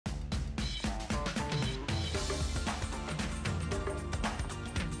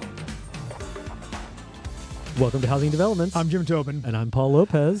Welcome to Housing Developments. I'm Jim Tobin. And I'm Paul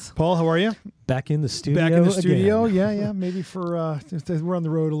Lopez. Paul, how are you? Back in the studio. Back in the studio. Again. Yeah. Maybe for we're on the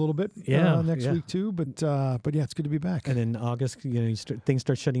road a little bit. Next week too. But yeah, it's good to be back. And in August, things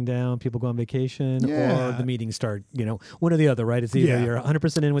start shutting down. People go on vacation, or the meetings start. One or the other, right? It's either you're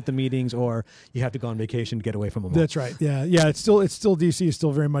 100% in with the meetings, or you have to go on vacation to get away from them. That's right. Yeah. It's still DC is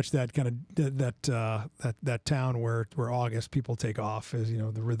still very much that kind of that town where August people take off, as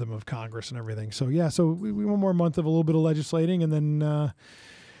the rhythm of Congress and everything. So yeah. So we want more month of a little bit of legislating, and then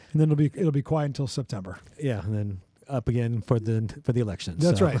it'll be quiet until September. Yeah, and then up again for the elections.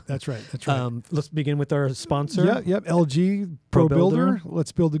 That's right. Let's begin with our sponsor. Yep. LG Pro Builder.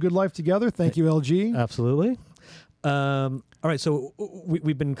 Let's build a good life together. Thank you, LG. Absolutely. All right, so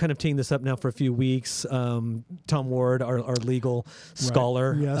we've been kind of teeing this up now for a few weeks. Tom Ward, our legal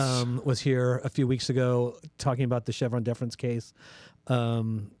scholar, was here a few weeks ago talking about the Chevron deference case.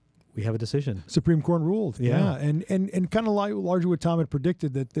 We have a decision. Supreme Court ruled. Yeah. And kind of largely what Tom had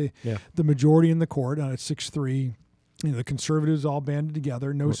predicted, that the majority in the court on 6-3, the conservatives all banded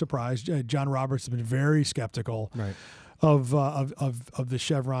together. No surprise. John Roberts has been very skeptical of the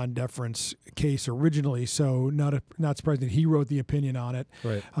Chevron deference case originally, so not surprised that he wrote the opinion on it.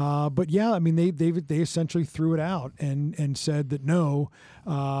 Right. But yeah, I mean they essentially threw it out and said that no,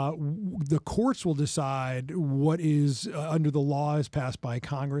 the courts will decide what is under the law is passed by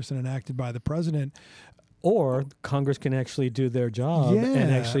Congress and enacted by the president. Or Congress can actually do their job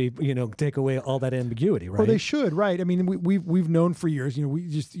and actually, take away all that ambiguity, right? Well, they should, right? I mean, we've known for years.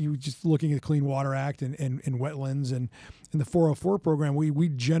 You just looking at the Clean Water Act and wetlands and in the 404 program, we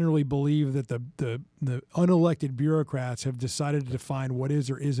generally believe that the unelected bureaucrats have decided to define what is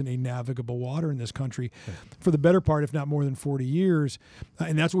or isn't a navigable water in this country for the better part, if not more than 40 years,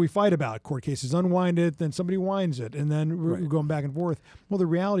 and that's what we fight about. Court cases unwind it, then somebody winds it, and then we're going back and forth. Well, the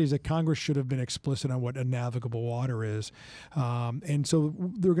reality is that Congress should have been explicit on what a navigable water is, and so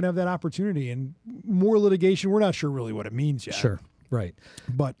they're going to have that opportunity. And more litigation, we're not sure really what it means yet. Sure, right.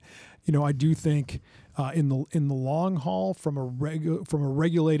 But I do think in the long haul, from a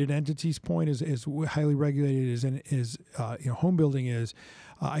regulated entity's point, as highly regulated as home building is,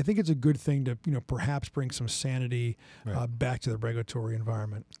 I think it's a good thing to perhaps bring some sanity back to the regulatory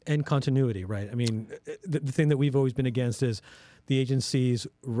environment and continuity. Right. I mean, the thing that we've always been against is the agencies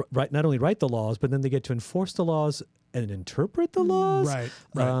not only write the laws, but then they get to enforce the laws and interpret the laws. Right.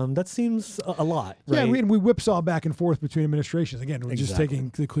 That seems a lot. Right? Yeah, we whipsaw back and forth between administrations. Again, we're just taking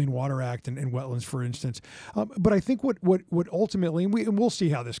the Clean Water Act and wetlands, for instance. But I think what ultimately, and we'll see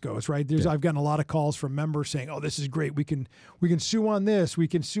how this goes, right? I've gotten a lot of calls from members saying, "Oh, this is great. We can sue on this. We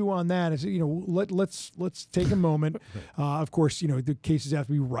can sue on that." And let's take a moment. Of course, the cases have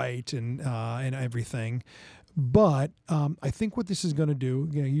to be right and everything. But I think what this is going to do,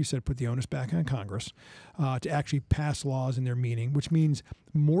 you said put the onus back on Congress to actually pass laws in their meaning, which means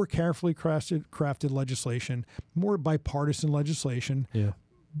more carefully crafted legislation, more bipartisan legislation. Yeah.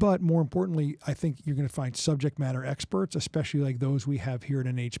 But more importantly, I think you're going to find subject matter experts, especially like those we have here at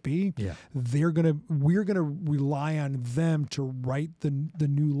NHB. Yeah. We're going to rely on them to write the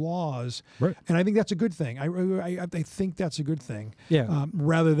new laws, right. And I think that's a good thing. I think that's a good thing. Yeah.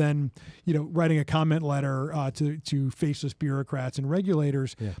 Rather than writing a comment letter to faceless bureaucrats and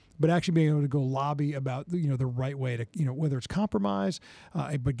regulators. Yeah. But actually being able to go lobby about the right way to whether it's compromise,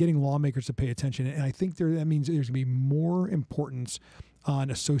 but getting lawmakers to pay attention. And I think that means there's going to be more importance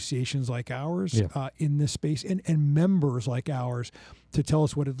on associations like ours in this space and members like ours to tell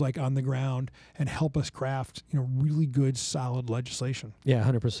us what it's like on the ground and help us craft really good, solid legislation. Yeah,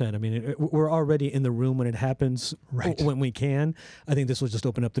 100%. I mean, we're already in the room when it happens, when we can. I think this will just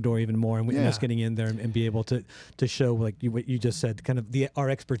open up the door even more, and us getting in there and be able to show, like what you just said, kind of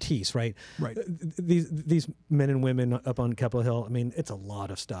our expertise, right? Right. These men and women up on Capitol Hill, I mean, it's a lot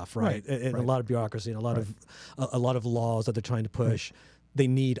of stuff, right? And a lot of bureaucracy and a lot of laws that they're trying to push. Right. They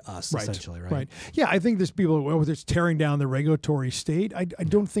need us, essentially, right? Right. Yeah, I think there's people, whether it's tearing down the regulatory state, I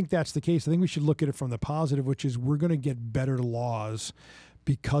don't think that's the case. I think we should look at it from the positive, which is we're going to get better laws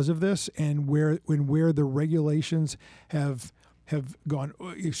because of this, and where the regulations have gone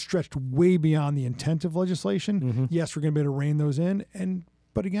stretched way beyond the intent of legislation. Yes, we're going to be able to rein those in,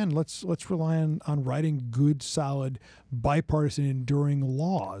 but again, let's rely on writing good, solid, bipartisan, enduring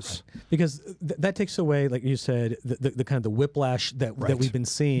laws. Right. Because that takes away, like you said, the kind of the whiplash that we've been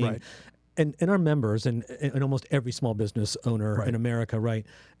seeing. Right. And our members and almost every small business owner in America, right?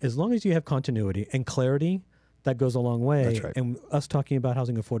 As long as you have continuity and clarity, that goes a long way. That's right. And us talking about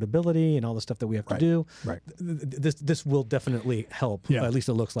housing affordability and all the stuff that we have to do, this will definitely help. Yeah. At least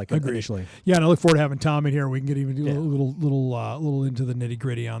it looks like it initially. Yeah, and I look forward to having Tom in here. We can get even a little into the nitty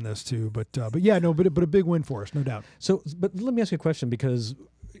gritty on this too. But a big win for us, no doubt. So, but let me ask you a question, because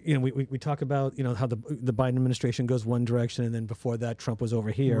we talk about how the Biden administration goes one direction, and then before that Trump was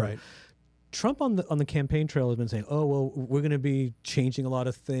over here. Right. Trump on the campaign trail has been saying, "Oh well, we're going to be changing a lot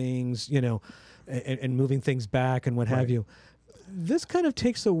of things, and moving things back and what have you." This kind of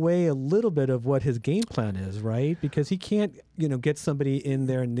takes away a little bit of what his game plan is, right? Because he can't, get somebody in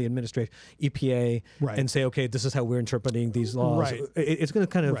there in the administration, EPA, and say, okay, this is how we're interpreting these laws. Right. It's going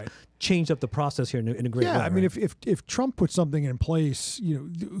to kind of change up the process here in a great way. Yeah, I mean, if Trump puts something in place,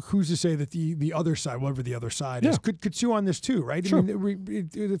 who's to say that the other side, whatever the other side is, could sue on this too, right? Sure. I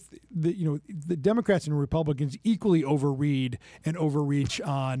mean, the Democrats and Republicans equally overread and overreach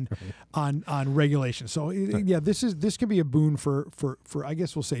on regulation. So this can be a boon for I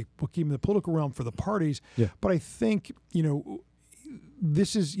guess we'll keep in the political realm for the parties. Yeah. But I think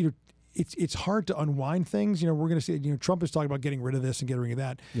this is it's hard to unwind things. We're going to say Trump is talking about getting rid of this and getting rid of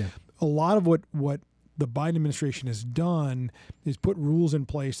that. Yeah. A lot of what the Biden administration has done is put rules in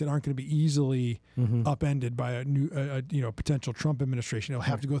place that aren't going to be easily upended by a new potential Trump administration. They'll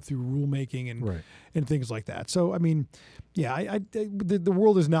have to go through rulemaking and things like that. So I mean, the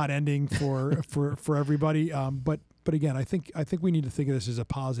world is not ending for everybody. But again, I think we need to think of this as a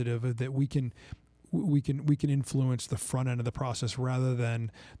positive, that we can influence the front end of the process rather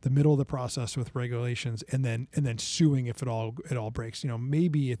than the middle of the process with regulations and then suing if it all breaks.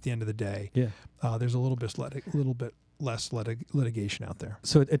 Maybe at the end of the day, there's a little bit less litigation out there.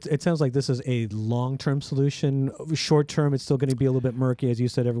 So it sounds like this is a long-term solution. Short term, it's still going to be a little bit murky, as you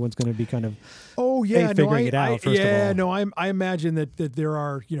said. Everyone's going to be kind of figuring it out. First of all, I imagine that there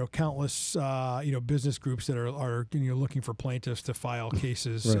are countless business groups that are looking for plaintiffs to file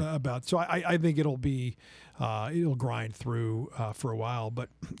cases about. So I think it'll grind through for a while. But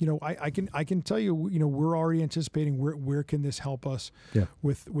I can tell you we're already anticipating where can this help us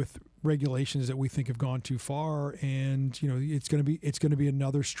with regulations that we think have gone too far, and it's going to be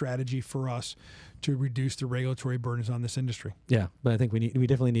another strategy for us to reduce the regulatory burdens on this industry. Yeah, but I think we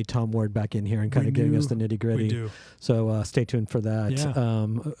definitely need Tom Ward back in here and kind of giving us the nitty gritty. We do. So stay tuned for that. Yeah.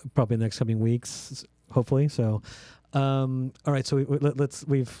 Probably in the next coming weeks, hopefully. So, all right. So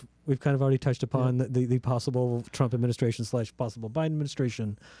we've kind of already touched upon the possible Trump administration / possible Biden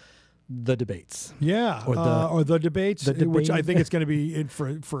administration. The debates. Yeah, or the debates, which I think it's going to be in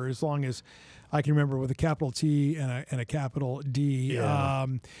for as long as I can remember, with a capital T and a capital D.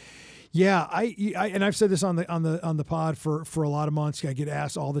 Yeah. And I've said this on the pod for a lot of months. I get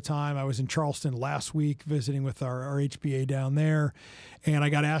asked all the time. I was in Charleston last week visiting with our HBA down there, and I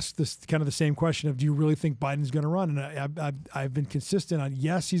got asked this kind of the same question of, do you really think Biden's going to run? And I've been consistent on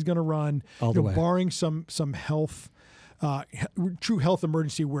yes, he's going to run, all the way, barring some health. True health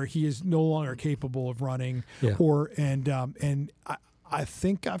emergency where he is no longer capable of running, and I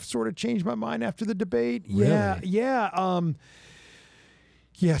think I've sort of changed my mind after the debate. Really?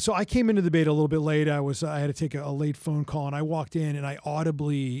 So I came into the debate a little bit late. I had to take a late phone call, and I walked in and I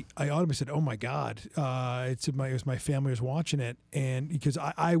audibly said, "Oh my God!" It was my family was watching it, and because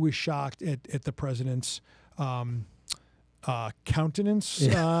I was shocked at the president's countenance,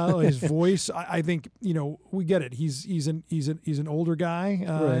 his voice. I think we get it. He's an older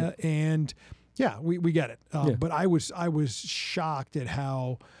guy, and we get it. But I was shocked at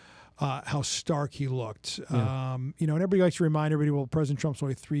how stark he looked. And everybody likes to remind everybody, well, President Trump's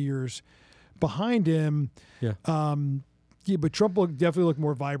only 3 years behind him. But Trump definitely looked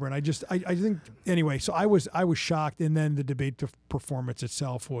more vibrant. I think anyway. So I was shocked, and then the debate performance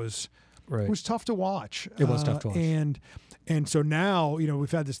itself was tough to watch. It was tough to watch. And so now,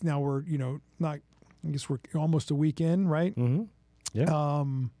 we've had this. Now we're, I guess we're almost a week in, right? Mm-hmm. Yeah.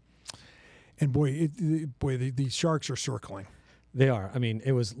 And the sharks are circling. They are. I mean,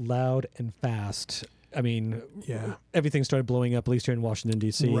 it was loud and fast. I mean, everything started blowing up, at least here in Washington,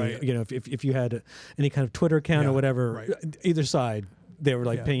 D.C. Right. If you had any kind of Twitter account or whatever, either side, they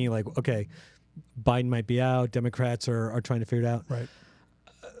were pinging okay, Biden might be out. Democrats are trying to figure it out. Right.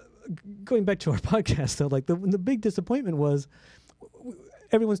 Going back to our podcast, though, the big disappointment was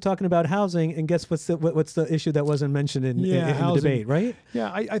everyone's talking about housing, and guess what's the issue that wasn't mentioned in the debate, right?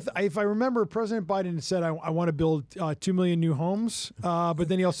 Yeah, if I remember, President Biden said, I want to build 2 million new homes, but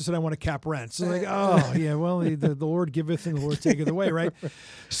then he also said, I want to cap rents. So the Lord giveth and the Lord taketh away, right?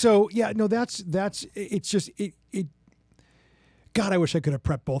 So, that's it's just, it God, I wish I could have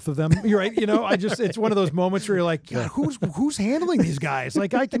prepped both of them. You're right. It's one of those moments where you're like, God, who's handling these guys?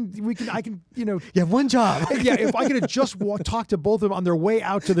 Like I can, You have one job. Yeah. If I could have just talked to both of them on their way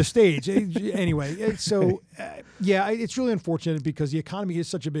out to the stage. Anyway, it's really unfortunate because the economy is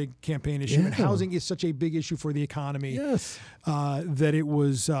such a big campaign issue and housing is such a big issue for the economy. Yes. That it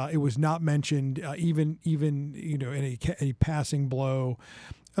was not mentioned even in a passing blow.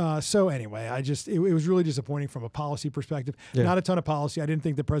 So anyway, it was really disappointing from a policy perspective. Yeah. Not a ton of policy. I didn't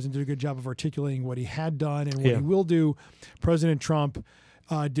think the president did a good job of articulating what he had done and what he will do. President Trump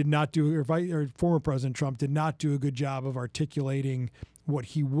did not do, or former President Trump did not do a good job of articulating what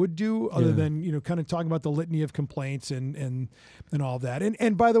he would do, other than kind of talking about the litany of complaints and all of that.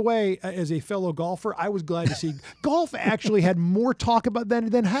 And by the way, as a fellow golfer, I was glad to see golf actually had more talk about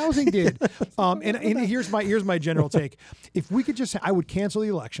than housing did. And here's my general take: if we could just, I would cancel the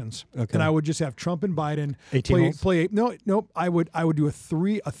elections, and I would just have Trump and Biden play. No, I would do a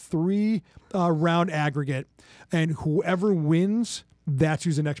three round aggregate, and whoever wins, that's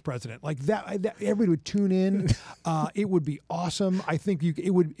who's the next president. Like that everybody would tune in. It would be awesome. I think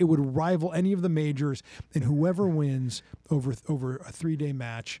it would rival any of the majors, and whoever wins over a 3-day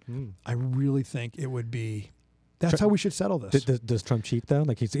match, I really think it would be. That's how we should settle this. Does Trump cheat though?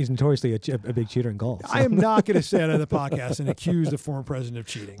 Like he's notoriously a big cheater in golf. So. I am not going to say it on the podcast and accuse the former president of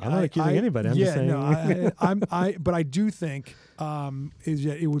cheating. I'm not accusing anybody. I'm just saying. No, but I do think is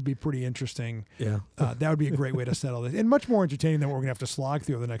that it would be pretty interesting. Yeah, that would be a great way to settle this, and much more entertaining than what we're going to have to slog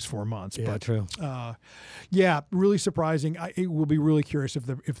through over the next 4 months. Yeah, but, true. Really surprising. It will be really curious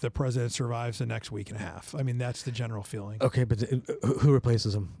if the president survives the next week and a half. I mean, that's the general feeling. Okay, but who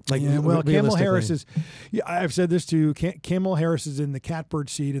replaces him? Like, Kamala Harris is. Yeah, I've said this too. Kamala Harris is in the catbird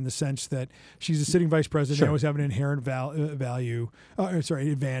seat in the sense that she's a sitting vice president. They always have an inherent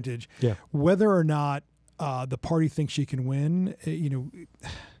advantage. Yeah. Whether or not the party thinks she can win,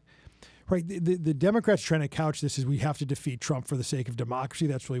 right? The Democrats trying to couch this as we have to defeat Trump for the sake of democracy.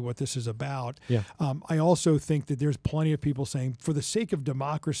 That's really what this is about. Yeah. I also think that there's plenty of people saying for the sake of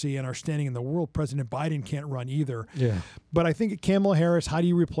democracy and our standing in the world, President Biden can't run either. Yeah. But I think Kamala Harris, how do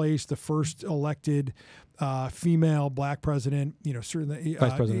you replace the first elected female black president, certainly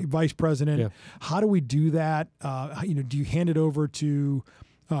vice president. Yeah. How do we do that? Do you hand it over to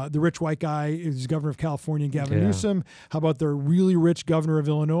the rich white guy who's governor of California, Gavin Newsom? How about the really rich governor of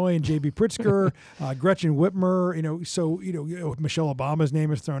Illinois and J.B. Pritzker, Gretchen Whitmer? Michelle Obama's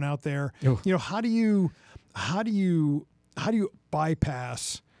name is thrown out there. Oh. How do you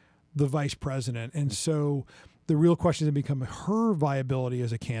bypass the vice president? And so the real question has become her viability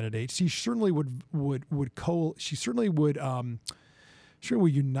as a candidate. She certainly would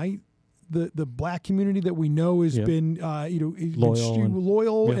unite the black community that we know has been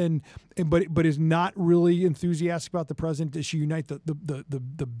loyal but is not really enthusiastic about the president. Does she unite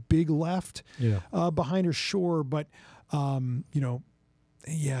the big left behind her? Sure, but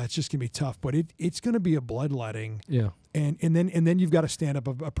it's just gonna be tough. But it's gonna be a bloodletting. Yeah. And then you've got to stand up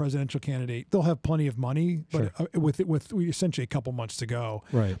a presidential candidate. They'll have plenty of money, but with essentially a couple months to go.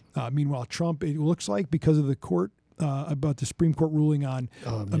 Right. Meanwhile, Trump, it looks like because of the court about the Supreme Court ruling on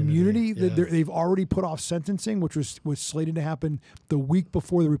immunity, they've already put off sentencing, which was slated to happen the week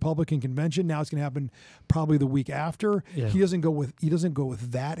before the Republican convention. Now it's going to happen probably the week after. Yeah. He doesn't go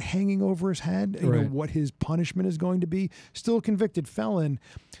with that hanging over his head. You know what his punishment is going to be. Still a convicted felon.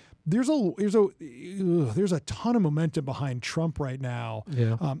 There's a ton of momentum behind Trump right now.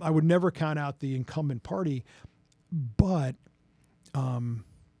 Yeah. I would never count out the incumbent party, but President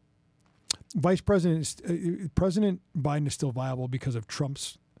Biden is still viable because of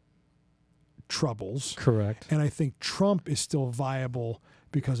Trump's troubles. Correct. And I think Trump is still viable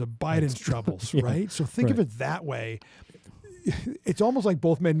because of Biden's troubles, right? So think of it that way. It's almost like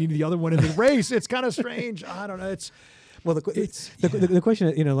both men need the other one in the race. It's kind of strange. I don't know. The question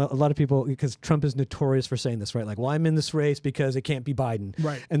is, a lot of people, because Trump is notorious for saying this, right? Like, well, I'm in this race because it can't be Biden.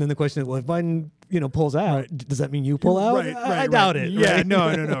 Right. And then the question is, well, if Biden, pulls out, does that mean you pull out? Right. I doubt it. Yeah. Right?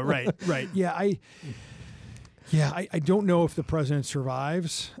 No. Right. Yeah. I don't know if the president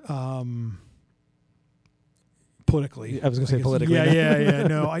survives. Politically. I was going to say politically. Yeah.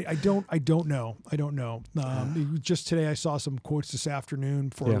 No, I don't know. Just today I saw some quotes this afternoon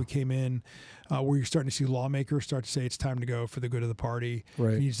before we came in where you're starting to see lawmakers start to say it's time to go for the good of the party.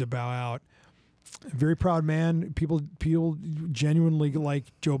 Right. He needs to bow out. Very proud man. People genuinely like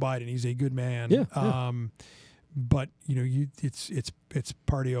Joe Biden. He's a good man. Yeah. But it's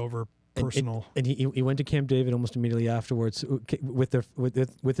party over. Personal. And he went to Camp David almost immediately afterwards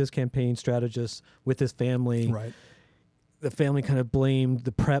with his campaign strategists, with his family. Right. the family kind of blamed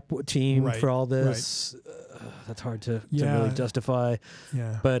the prep team for all this. That's hard to really justify.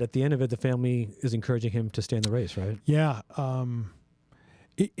 Yeah. But at the end of it, the family is encouraging him to stay in the race, right? Yeah.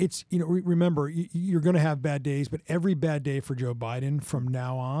 It's, remember, you're going to have bad days, but every bad day for Joe Biden from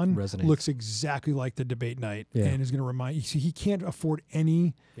now on looks exactly like the debate night, and is going to remind you. See, he can't afford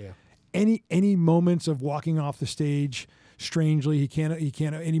any moments of walking off the stage strangely. He can't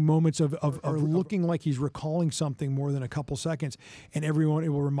any moments of looking like he's recalling something more than a couple seconds, and it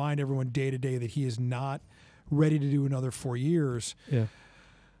will remind everyone day to day that he is not ready to do another 4 years. Yeah.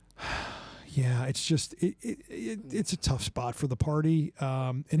 Yeah, it's just it's a tough spot for the party,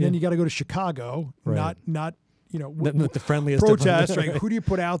 and then you got to go to Chicago, not the friendliest protest. Right? Who do you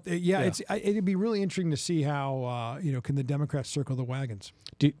put out there? Yeah, it'd be really interesting to see how can the Democrats circle the wagons.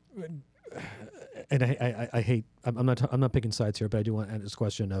 And I hate. I'm not picking sides here, but I do want to ask this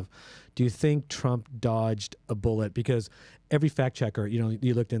question of, do you think Trump dodged a bullet? Because every fact checker,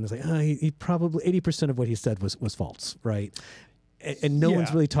 you looked in and it's like, he probably 80% of what he said was false, right? And no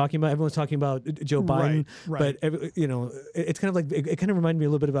one's really talking about. Everyone's talking about Joe Biden, but it's kind of like it kind of reminded me a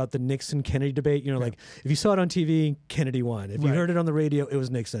little bit about the Nixon-Kennedy debate. Like if you saw it on TV, Kennedy won. If you heard it on the radio, it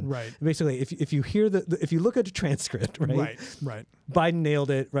was Nixon. Right. Basically, if you hear if you look at the transcript, right. Biden nailed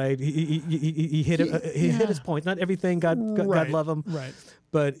it. Right. He hit hit his point. Not everything. God love him. Right.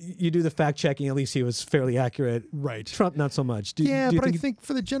 But you do the fact checking. At least he was fairly accurate. Right. Trump, not so much. But I think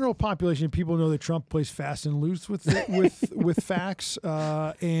for the general population, people know that Trump plays fast and loose with facts,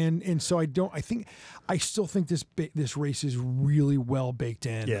 and so I still think this race is really well baked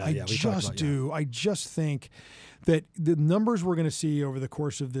in. Yeah, I just do. I just think that the numbers we're going to see over the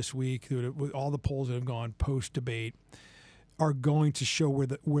course of this week, with all the polls that have gone post debate, are going to show where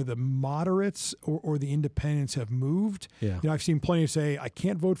the moderates or the independents have moved. Yeah. I've seen plenty say, I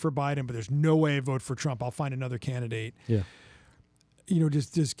can't vote for Biden, but there's no way I vote for Trump. I'll find another candidate. Yeah.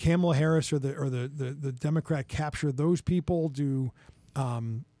 Does Kamala Harris or the Democrat capture those people? Does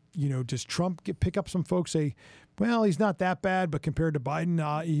Trump pick up some folks, say, well, he's not that bad, but compared to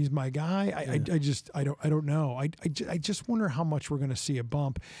Biden, he's my guy. I don't know. I just wonder how much we're going to see a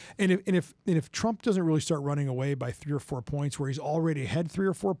bump, and if Trump doesn't really start running away by 3 or 4 points, where he's already ahead 3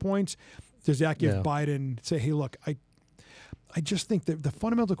 or 4 points, does that give Biden say, hey, look, I just think that the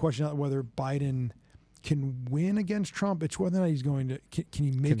fundamental question is not whether Biden can win against Trump, it's whether or not he's going to can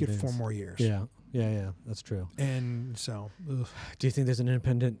he make it 4 more years. Yeah, that's true. And so, do you think there's an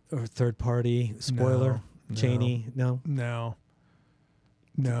independent or third party spoiler? No. Cheney? No,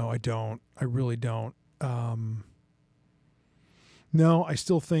 I don't. I really don't. No, I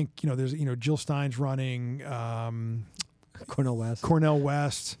still think there's Jill Stein's running, Cornel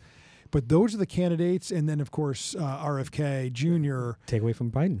West, but those are the candidates, and then of course RFK Jr. take away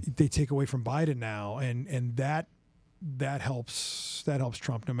from Biden. They take away from Biden now, and that helps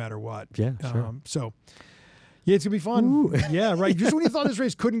Trump no matter what. Yeah, sure. So. Yeah, it's going to be fun. Ooh. Yeah, right. Just when you thought this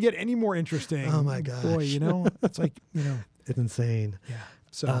race couldn't get any more interesting. Oh, my gosh. Boy, it's like, It's insane. Yeah.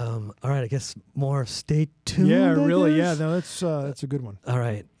 So, all right, I guess more stay tuned. Yeah, really. Yeah, no, that's a good one. All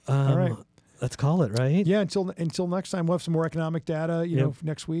right. All right. Let's call it, right? Yeah, until next time, we'll have some more economic data,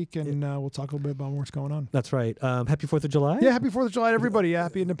 next week, and we'll talk a little bit about what's going on. That's right. Happy 4th of July. Yeah, happy 4th of July to everybody. Yeah,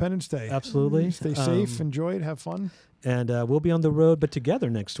 happy Independence Day. Absolutely. Stay safe, enjoy it, have fun. And we'll be on the road, but together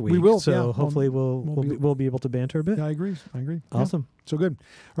next week. We will. So hopefully we'll be able to banter a bit. Yeah, I agree. Awesome. Yeah. So good.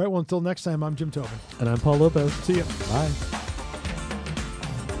 All right. Well, until next time, I'm Jim Tobin. And I'm Paul Lopez. See ya. Bye.